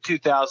to mid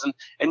 2000s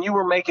and you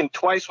were making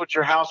twice what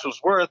your house was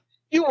worth,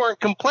 you weren't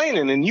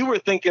complaining, and you were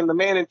thinking the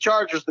man in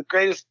charge was the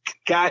greatest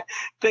guy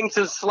thing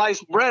since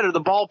sliced bread or the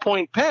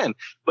ballpoint pen.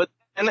 But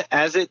then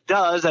as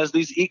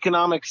these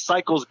economic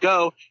cycles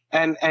go,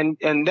 and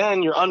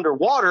then you're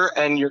underwater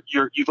and you've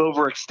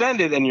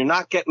overextended and you're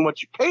not getting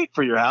what you paid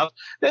for your house,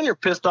 then you're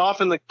pissed off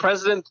and the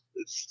president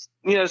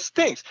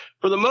stinks.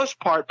 For the most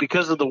part,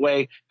 because of the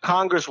way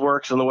Congress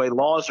works and the way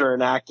laws are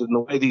enacted and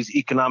the way these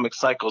economic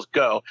cycles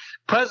go,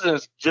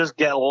 presidents just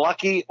get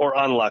lucky or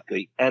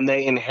unlucky, and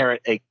they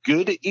inherit a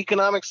good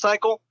economic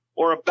cycle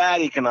or a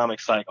bad economic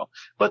cycle.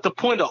 But the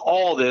point of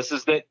all this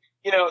is that,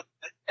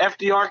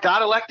 FDR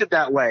got elected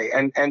that way,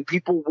 and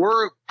people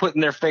were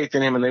putting their faith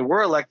in him, and they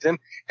were elected him.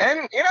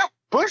 And,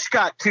 Bush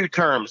got 2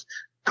 terms.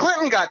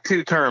 Clinton got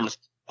 2 terms.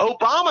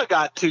 Obama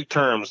got 2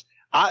 terms.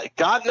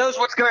 God knows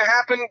what's going to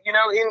happen,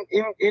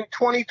 in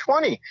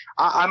 2020.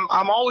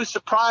 I'm always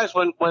surprised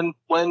when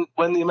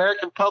the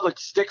American public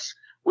sticks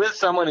with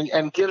someone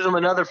and gives them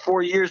another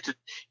 4 years to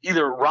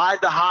either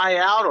ride the high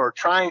out or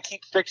try and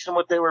keep fixing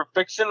what they were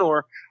fixing,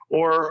 or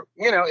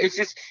it's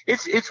just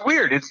it's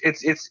weird.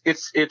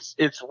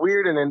 It's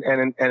weird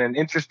and an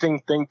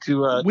interesting thing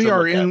to. We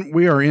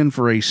are in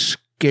for a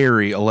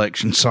scary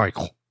election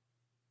cycle.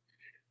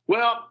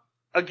 Well,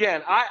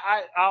 again,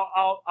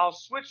 I'll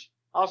switch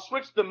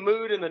the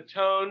mood and the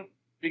tone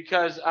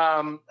because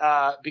I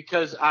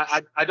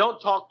don't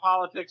talk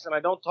politics and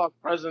I don't talk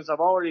presidents. I've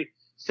already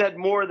said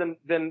more than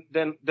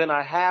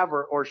I have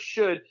or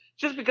should,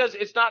 just because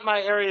it's not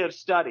my area of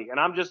study. And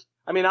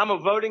I'm a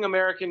voting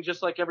American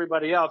just like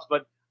everybody else,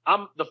 but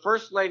I'm the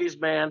first ladies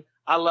man.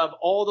 I love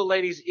all the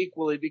ladies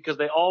equally because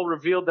they all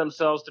revealed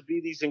themselves to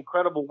be these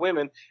incredible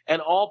women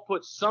and all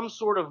put some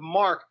sort of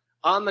mark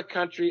on the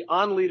country,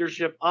 on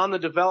leadership, on the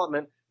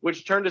development,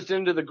 which turned us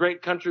into the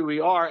great country we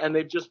are. And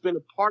they've just been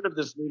a part of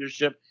this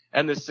leadership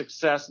and this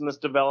success and this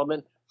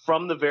development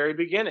from the very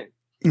beginning.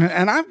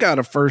 And I've got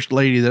a first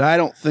lady that I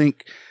don't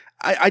think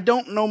I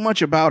don't know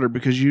much about her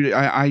because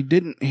I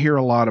didn't hear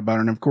a lot about her.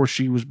 And of course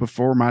she was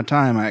before my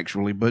time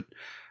actually, but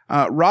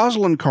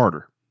Rosalind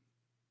Carter.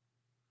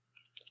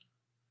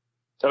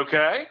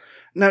 Okay.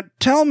 Now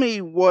tell me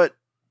what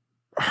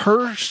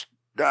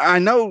I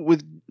know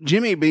with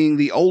Jimmy being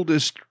the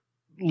oldest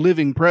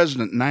living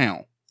president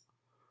now,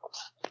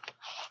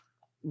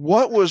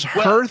 what was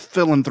her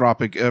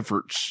philanthropic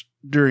efforts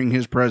during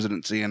his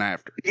presidency and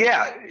after?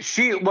 Yeah,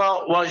 she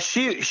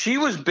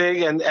was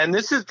big, and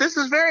this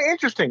is very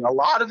interesting. A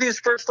lot of these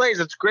first ladies,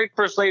 it's a great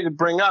first lady to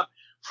bring up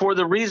for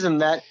the reason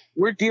that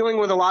we're dealing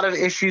with a lot of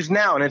issues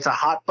now, and it's a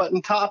hot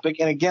button topic.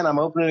 And again, I'm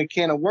opening a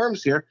can of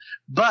worms here,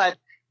 but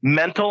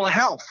mental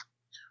health.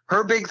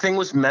 Her big thing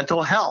was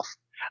mental health.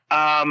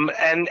 And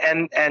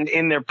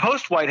in their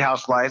post White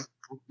House life,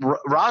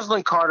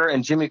 Rosalind Carter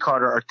and Jimmy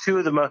Carter are two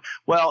of the most,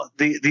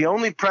 the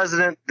only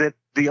president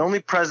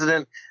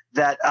president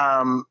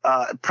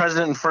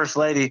and first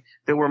lady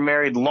that were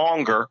married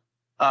longer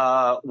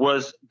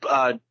was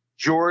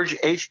George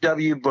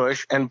H.W.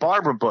 Bush and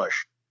Barbara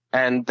Bush,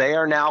 and they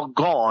are now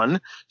gone.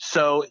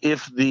 So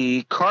if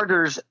the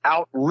Carters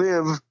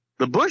outlive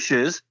the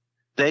Bushes,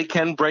 they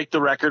can break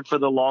the record for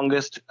the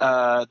longest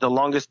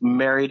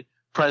married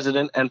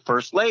president and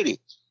first lady.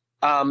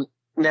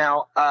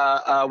 Now,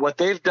 what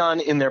they've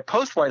done in their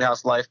post-White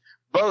House life,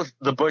 both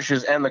the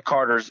Bushes and the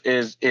Carters,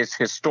 is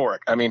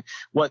historic. I mean,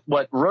 what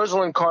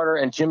Rosalind Carter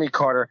and Jimmy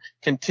Carter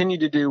continue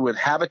to do with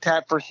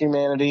Habitat for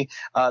Humanity.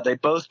 They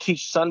both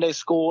teach Sunday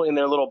school in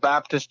their little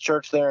Baptist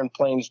church there in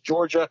Plains,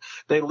 Georgia.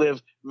 They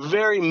live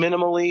very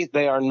minimally.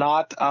 They are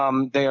not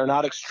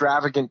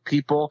extravagant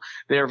people.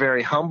 They are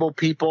very humble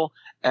people.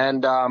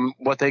 And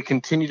what they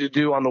continue to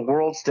do on the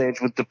world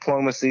stage with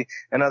diplomacy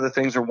and other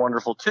things are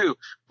wonderful too.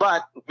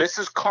 But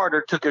Mrs.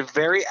 Carter took a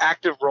very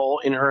active role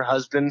in her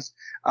husband's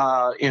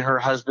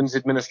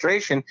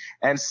administration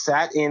and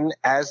sat in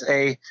as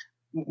a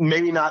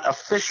maybe not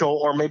official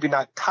or maybe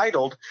not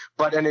titled,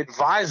 but an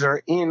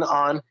advisor in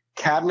on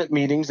cabinet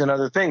meetings and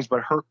other things.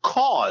 But her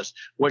cause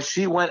was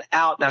she went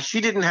out. Now, she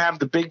didn't have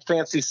the big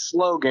fancy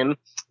slogan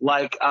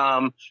like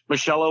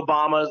Michelle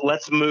Obama,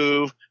 let's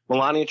move,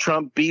 Melania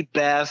Trump, be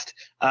best,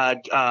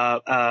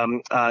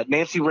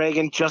 Nancy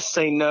Reagan, just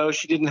say no.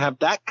 She didn't have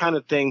that kind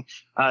of thing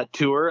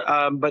to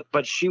her,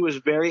 but she was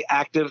very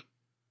active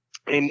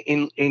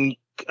in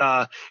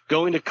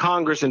going to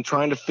Congress and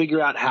trying to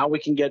figure out how we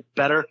can get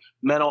better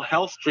mental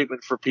health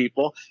treatment for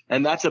people.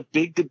 And that's a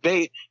big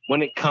debate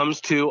when it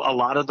comes to a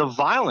lot of the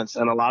violence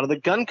and a lot of the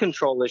gun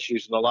control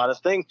issues and a lot of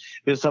things.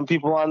 There's some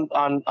people on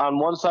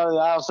one side of the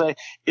aisle say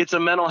it's a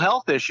mental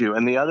health issue,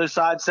 and the other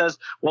side says,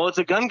 well, it's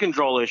a gun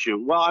control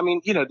issue. Well, I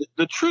mean,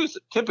 the truth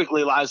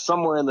typically lies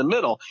somewhere in the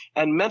middle,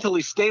 and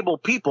mentally stable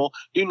people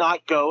do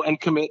not go and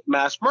commit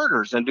mass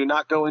murders and do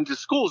not go into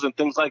schools and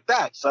things like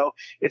that. So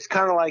it's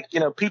kind of like,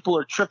 people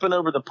are tripping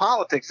over the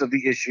politics of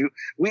the issue.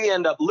 We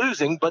end up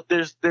losing, but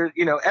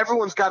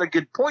everyone's got a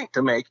good point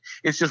to make.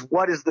 It's just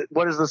what is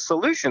the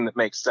solution that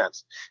makes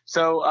sense.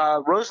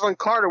 So Rosalind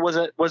Carter was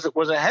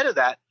ahead of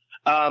that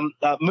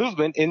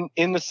movement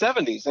in the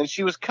 70s, and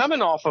she was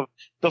coming off of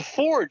the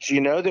Fords,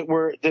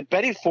 that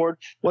Betty Ford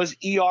was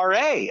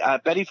ERA.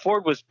 Betty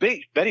Ford was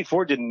big. Betty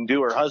Ford didn't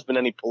do her husband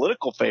any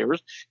political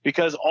favors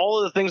because all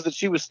of the things that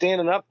she was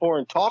standing up for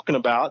and talking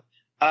about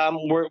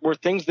were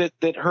things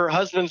that her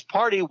husband's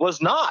party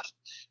was not.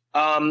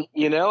 And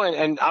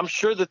I'm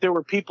sure that there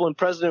were people in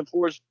President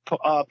Ford's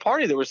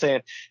party that were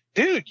saying,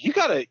 dude, you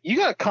gotta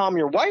calm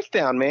your wife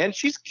down, man.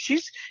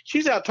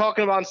 She's out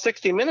talking about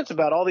 60 Minutes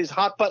about all these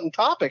hot button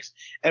topics.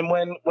 And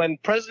when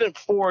President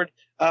Ford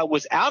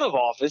was out of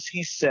office,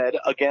 he said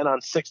again on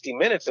 60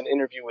 Minutes, an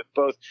interview with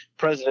both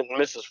President and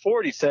Mrs.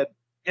 Ford, he said,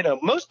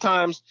 more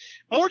times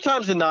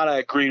than not, I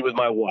agreed with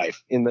my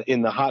wife in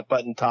the hot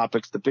button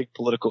topics, the big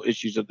political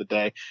issues of the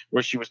day,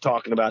 where she was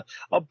talking about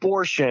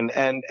abortion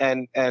and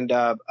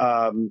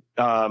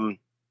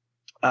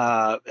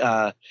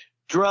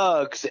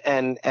drugs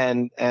and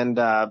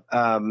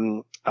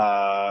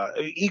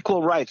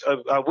equal rights,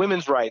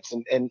 women's rights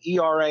and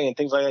ERA and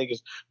things like that.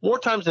 Because more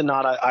times than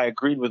not, I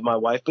agreed with my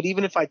wife. But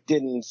even if I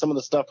didn't, some of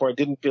the stuff where I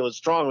didn't feel as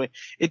strongly,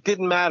 it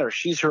didn't matter.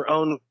 She's her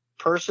own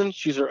person,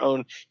 she's her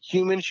own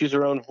human, she's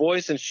her own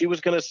voice, and she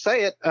was going to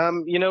say it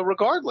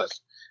regardless.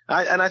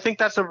 And I think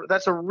that's a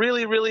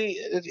really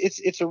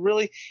it's a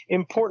really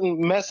important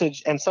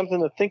message and something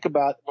to think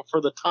about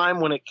for the time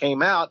when it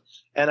came out.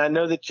 And I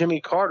know that Jimmy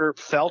Carter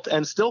felt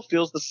and still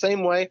feels the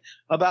same way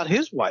about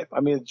his wife.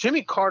 I mean,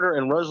 Jimmy Carter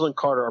and Rosalind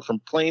Carter are from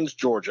Plains,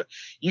 Georgia.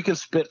 You can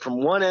spit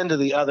from one end to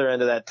the other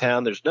end of that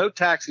town. There's no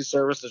taxi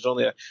service. There's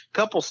only a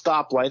couple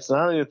stoplights, and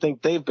I don't even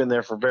think they've been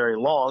there for very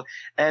long.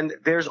 And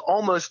there's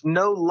almost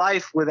no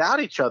life without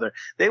each other.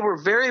 They were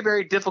very,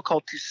 very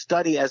difficult to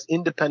study as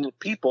independent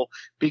people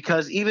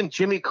because even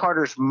Jimmy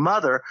Carter's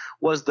mother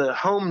was the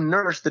home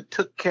nurse that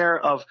took care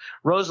of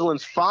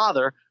Rosalind's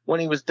father when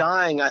he was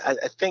dying, I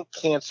think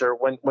cancer,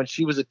 when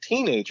she was a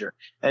teenager.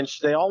 And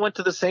they all went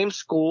to the same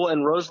school,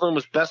 and Rosalind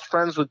was best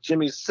friends with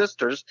Jimmy's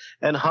sisters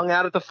and hung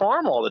out at the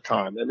farm all the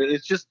time. I mean,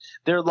 it's just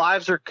their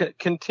lives are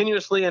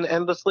continuously and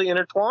endlessly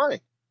intertwined.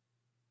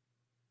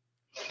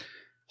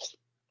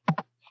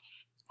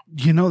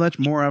 You know, that's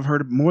more I've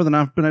heard, more than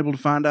I've been able to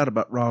find out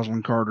about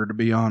Rosalind Carter, to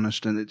be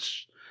honest. And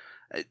it's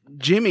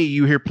Jimmy,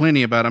 you hear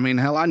plenty about. I mean,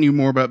 hell, I knew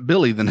more about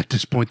Billy than at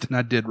this point than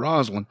I did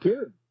Rosalind.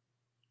 Good.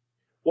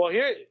 Well,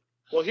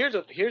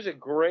 here's a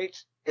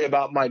great thing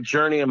about my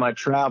journey and my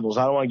travels.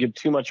 I don't want to give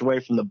too much away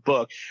from the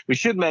book. We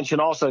should mention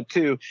also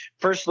too,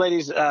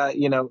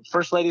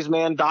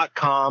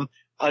 firstladiesman.com.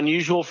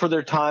 Unusual for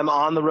their time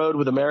on the road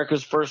with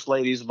America's First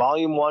Ladies,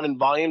 Volume 1 and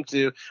Volume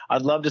 2.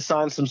 I'd love to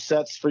sign some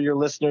sets for your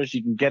listeners.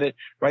 You can get it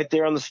right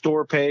there on the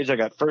store page. I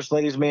got First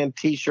Ladies Man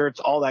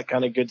T-shirts, all that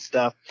kind of good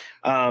stuff.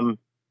 I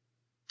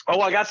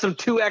got some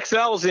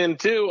 2XLs in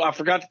too. I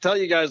forgot to tell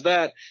you guys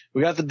that.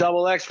 We got the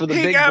double X for the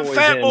big boys. He got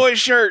fat boy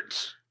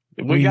shirts.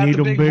 We got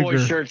the big boy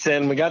shirts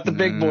in. We got the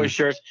big boy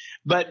shirts.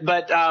 But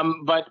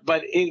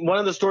one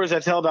of the stories I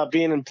tell about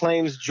being in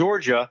Plains,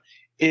 Georgia,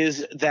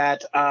 is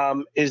that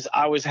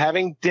I was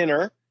having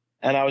dinner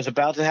and I was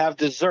about to have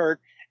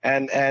dessert,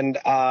 and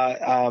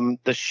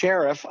the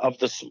sheriff of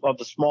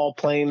the small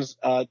Plains,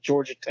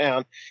 Georgia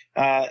town,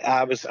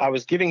 I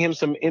was giving him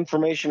some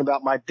information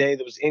about my day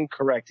that was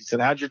incorrect. He said,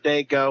 "How'd your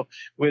day go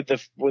with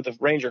the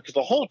ranger?" Because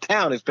the whole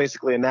town is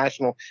basically a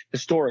national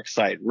historic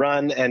site,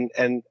 run and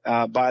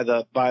by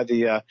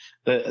the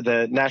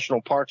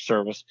National Park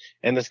Service.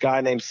 And this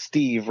guy named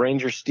Steve,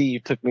 Ranger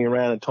Steve, took me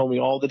around and told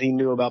me all that he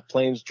knew about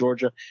Plains,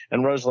 Georgia,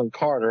 and Rosalind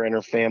Carter and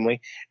her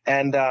family.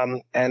 And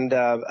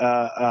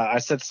I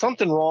said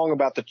something wrong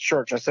about the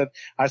church. I said,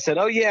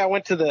 "Oh yeah, I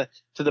went to the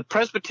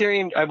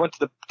Presbyterian. I went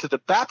to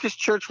the Baptist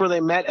church where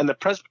they met, and the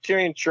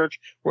Presbyterian church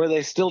where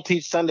they still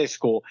teach Sunday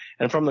school."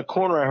 And from the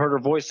corner, I heard her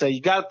voice say,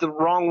 "You got it the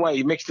wrong way.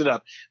 You mixed it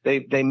up.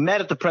 They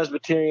met at the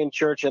Presbyterian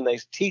church and they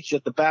teach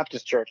at the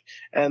Baptist church."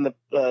 And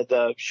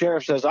the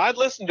sheriff says, "I'd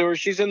listen to her.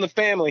 She's in the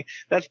family.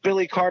 That's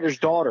Billy Carter's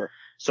daughter."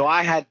 So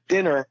I had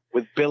dinner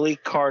with Billy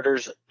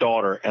Carter's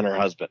daughter and her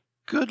husband.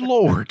 Good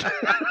Lord.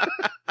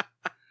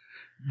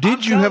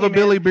 Did you have a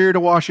Billy beer to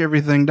wash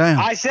everything down?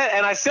 I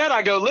said,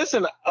 I go,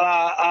 "Listen,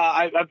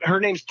 her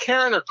name's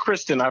Karen or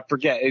Kristen. I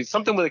forget. It's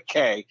something with a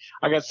K.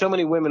 I got so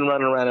many women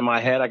running around in my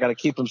head. I got to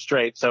keep them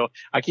straight. So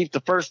I keep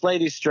the first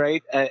lady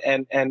straight.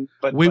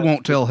 But we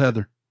won't tell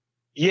Heather.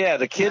 Yeah.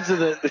 The kids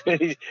are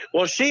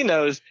well, she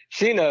knows.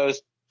 She's one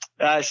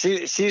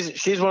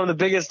of the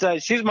biggest,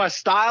 she's my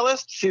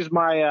stylist. She's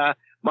my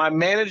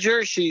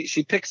manager.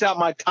 She picks out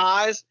my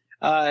ties.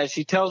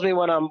 She tells me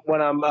when I'm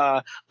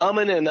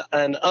umming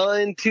and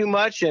uhing too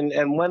much,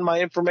 and when my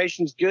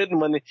information's good,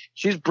 and when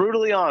she's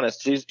brutally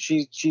honest.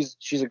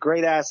 She's a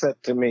great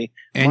asset to me.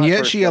 And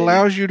yet she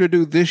allows you to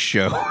do this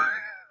show.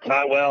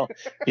 Well,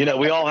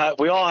 we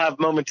all have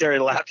momentary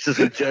lapses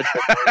in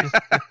judgment.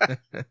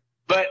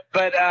 But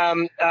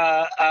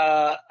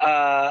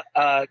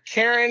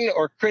Karen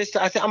or Chris,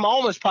 I'm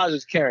almost positive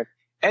it's Karen.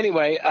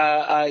 Anyway,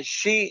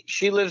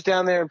 she lives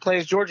down there in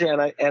Plains, Georgia,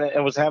 and I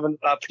was having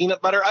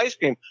peanut butter ice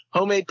cream,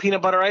 homemade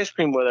peanut butter ice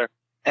cream with her,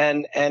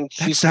 and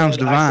she that sounds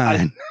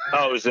divine.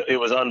 It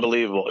was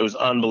unbelievable. It was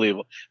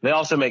unbelievable. They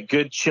also make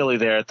good chili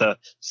there at the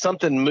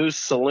something Moose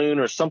Saloon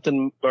or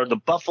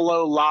the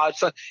Buffalo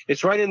Lodge.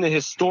 It's right in the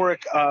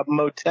historic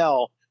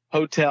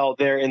hotel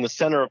there in the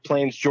center of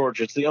Plains,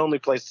 Georgia. It's the only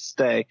place to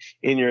stay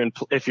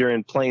if you're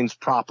in Plains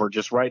proper,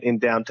 just right in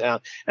downtown.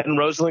 And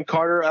Rosalind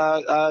Carter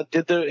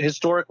did the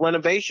historic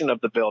renovation of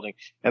the building.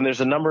 And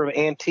there's a number of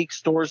antique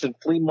stores and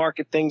flea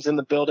market things in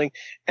the building,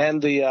 and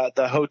the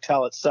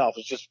hotel itself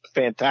is just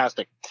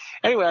fantastic.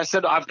 Anyway, I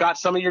said, "I've got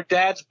some of your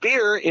dad's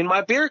beer in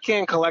my beer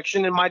can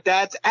collection in my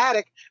dad's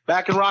attic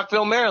back in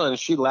Rockville, Maryland." And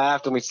she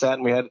laughed, and we sat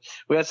and we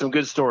had some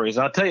good stories.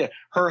 And I'll tell you,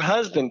 her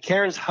husband,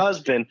 Karen's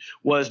husband,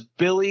 was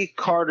Billy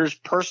Carter's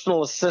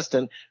personal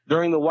assistant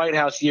during the White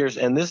House years.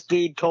 And this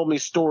dude told me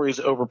stories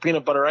over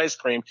peanut butter ice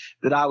cream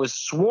that I was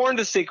sworn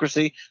to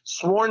secrecy,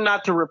 sworn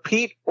not to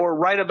repeat or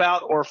write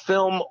about or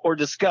film or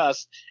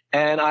discuss.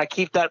 And I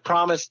keep that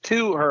promise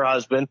to her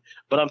husband.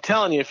 But I'm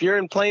telling you, if you're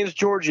in Plains,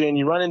 Georgia, and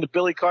you run into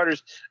Billy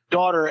Carter's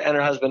daughter and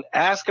her husband,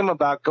 ask him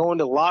about going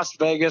to Las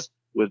Vegas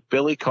with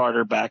Billy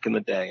Carter back in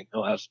the day, and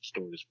he'll have some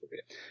stories for you.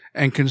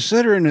 And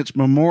considering it's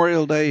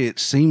Memorial Day, it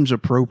seems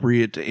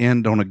appropriate to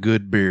end on a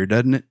good beer,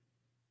 doesn't it?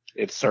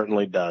 It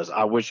certainly does.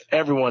 I wish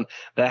everyone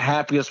the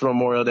happiest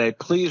Memorial Day.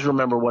 Please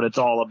remember what it's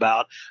all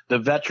about. The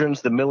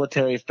veterans, the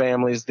military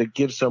families that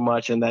give so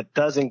much, and that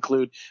does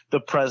include the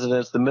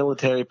presidents, the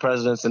military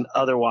presidents, and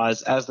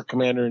otherwise, as the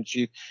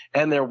commander-in-chief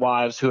and their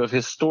wives, who have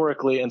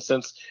historically and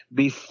since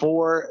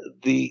before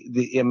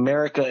the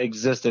America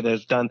existed,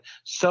 has done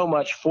so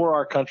much for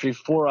our country,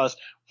 for us,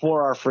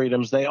 for our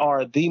freedoms. They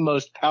are the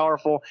most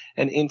powerful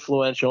and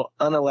influential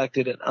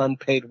unelected and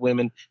unpaid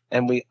women,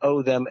 and we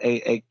owe them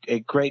a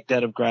great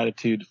debt of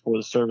gratitude for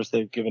the service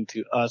they've given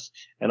to us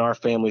and our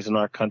families and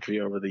our country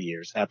over the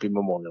years. Happy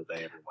Memorial Day,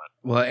 everyone.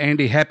 Well,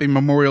 Andy, happy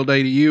Memorial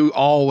Day to you.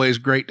 Always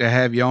great to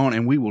have you on,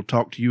 and we will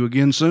talk to you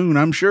again soon,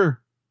 I'm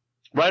sure.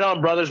 Right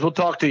on, brothers. We'll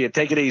talk to you.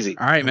 Take it easy.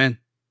 All right, man.